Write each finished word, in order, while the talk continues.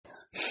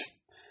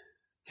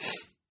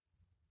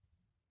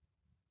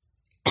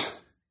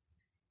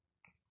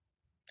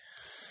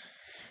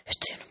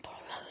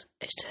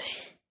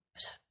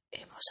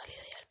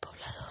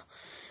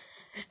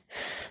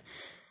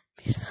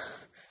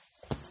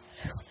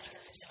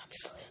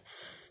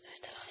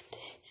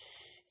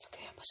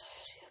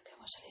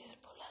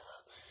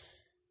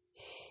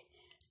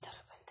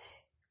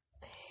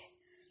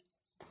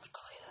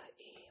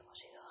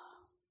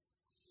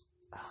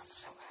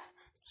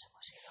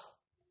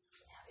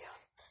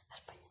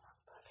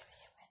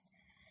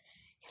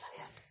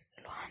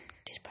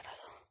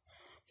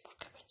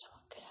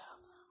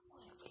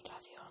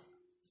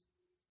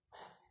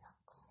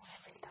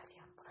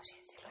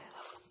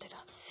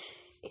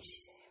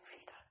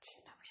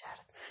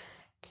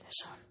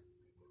son,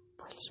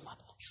 pues les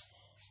matan.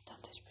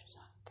 Entonces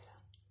pensaban que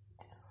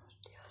eran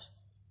unos tíos,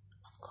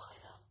 han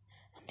cogido,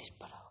 han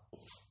disparado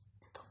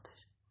y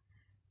entonces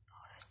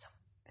ahora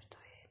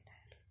estoy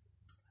en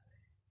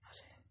no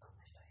sé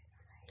dónde estoy,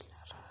 en una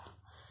isla rara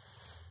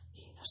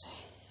y no sé,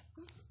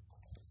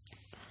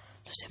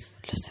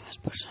 las demás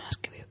personas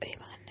que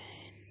iban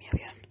en mi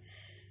avión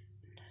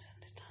no sé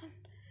dónde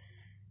están.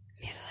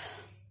 Mierda,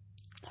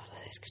 la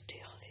verdad es que estoy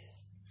jodido.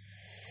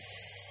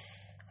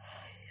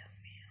 Ay, Dios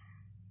mío,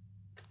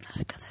 no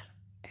sé qué hacer.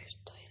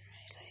 Estoy en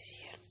una isla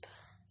desierta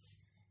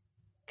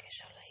que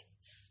solo hay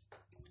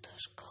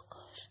putos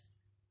cocos,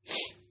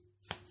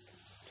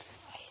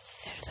 hay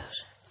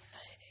cerdos,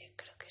 no sé,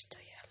 creo que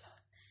estoy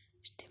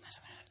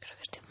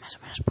más o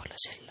menos por las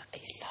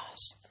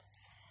islas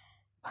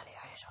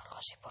Baleares o algo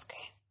así, porque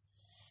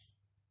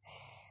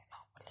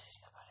no, por las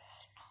islas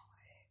Baleares no,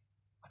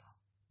 bueno,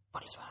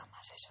 por las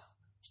Bahamas, eso,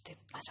 estoy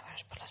más o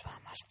menos por las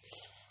Bahamas,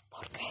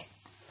 porque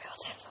veo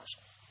cerdos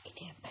y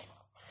tienen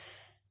pelo,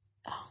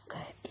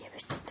 aunque he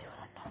visto un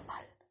tiburón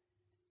normal.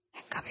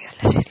 En cambio en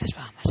las islas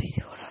Bahamas hay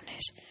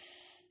tiburones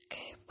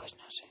que pues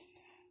no sé.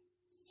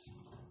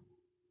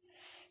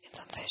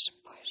 Entonces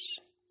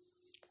pues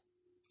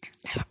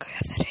lo que voy a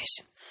hacer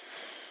es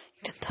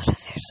intentar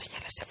hacer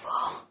señales de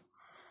fuego.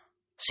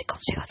 Si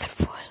consigo hacer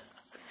fuego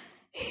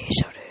y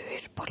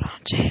sobrevivir por la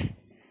noche,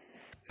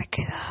 me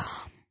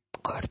queda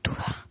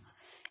cobertura.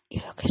 Y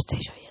lo que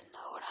estáis oyendo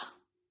ahora,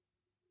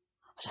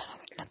 o sea,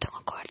 no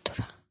tengo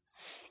cobertura.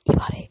 Y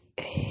vale,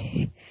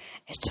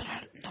 esto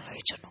no lo he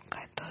dicho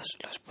nunca en todos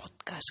los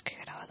podcasts que he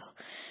grabado,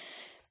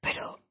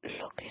 pero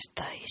lo que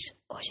estáis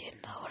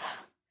oyendo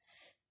ahora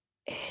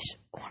es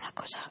una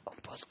cosa, un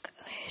podcast,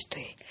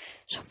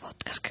 son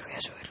podcasts que voy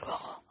a subir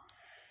luego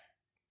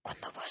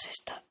cuando pase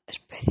esta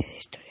especie de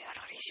historia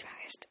rarísima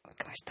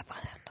que me está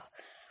pasando,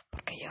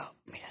 porque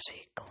yo, mira,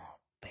 soy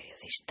como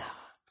periodista,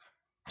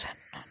 o sea,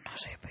 no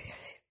soy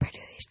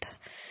periodista,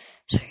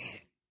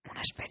 soy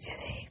una especie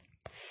de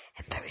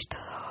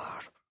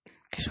entrevistador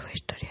que sube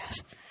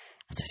historias,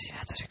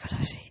 asesinatos y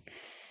cosas así.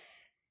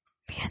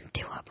 Mi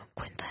antigua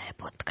cuenta de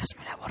podcast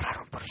me la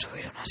borraron por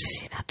subir un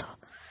asesinato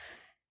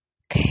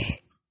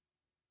que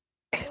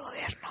el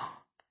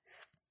gobierno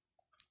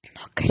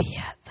no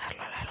quería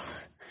darlo a la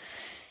luz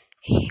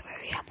y me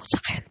veía mucha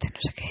gente, no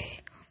sé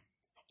qué,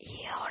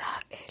 y ahora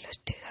lo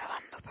estoy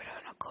grabando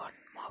pero no con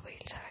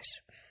móvil,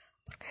 ¿sabes?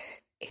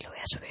 Y lo voy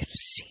a subir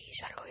si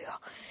salgo vivo.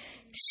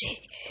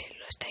 Si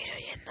lo estáis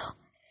oyendo,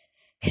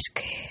 es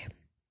que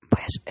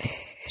pues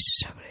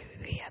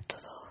sobreviví a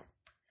todo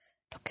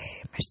lo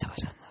que me está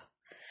pasando.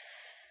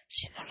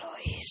 Si no lo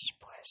oís,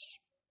 pues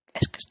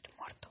es que estoy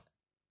muerto.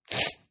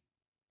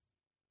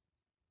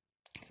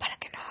 Para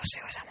que no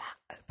se os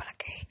para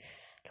que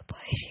lo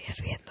podáis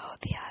ir viendo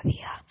día a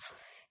día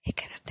y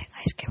que no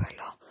tengáis que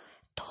verlo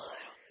todo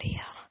en un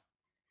día,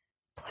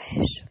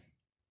 pues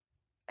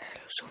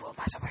lo subo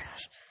más o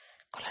menos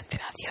con la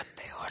antelación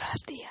de horas,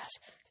 días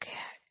que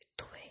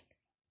tuve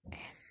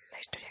en la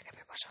historia que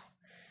me pasó,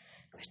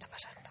 me está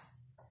pasando.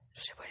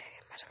 Se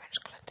puede más o menos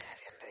con la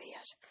antelación de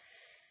días,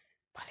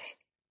 ¿vale?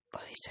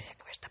 Con la historia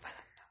que me está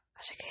pasando.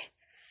 Así que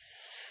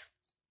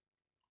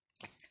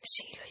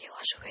si lo llego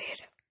a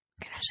subir,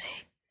 que no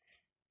sé,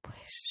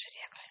 pues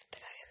sería con la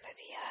antelación de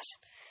días.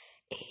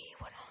 Y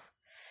bueno,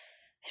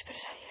 espero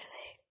salir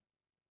de...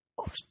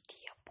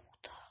 Hostia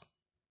puta.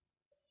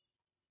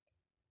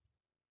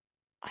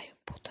 Hay un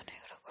puto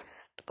negro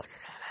con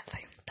una lanza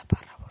y un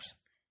taparrabos.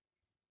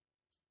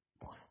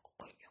 Bueno,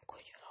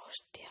 coño, la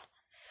hostia.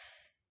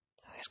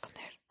 Lo voy a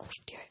esconder.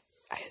 Hostia,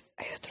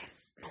 hay otro.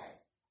 No,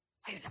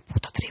 hay una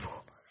puta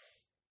tribu.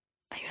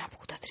 Hay una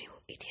puta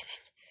tribu y tienen...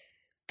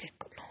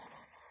 No,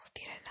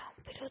 tienen a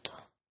un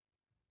piloto.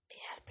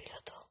 Tienen al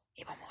piloto.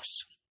 Y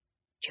vamos,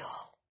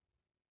 yo,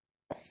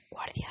 un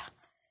guardia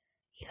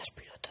y 2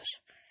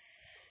 pilotos.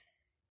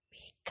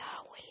 Me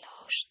cago en la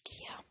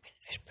hostia.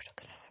 Espero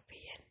que no me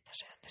pillen. No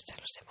sé dónde están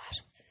los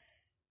demás,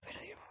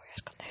 pero yo me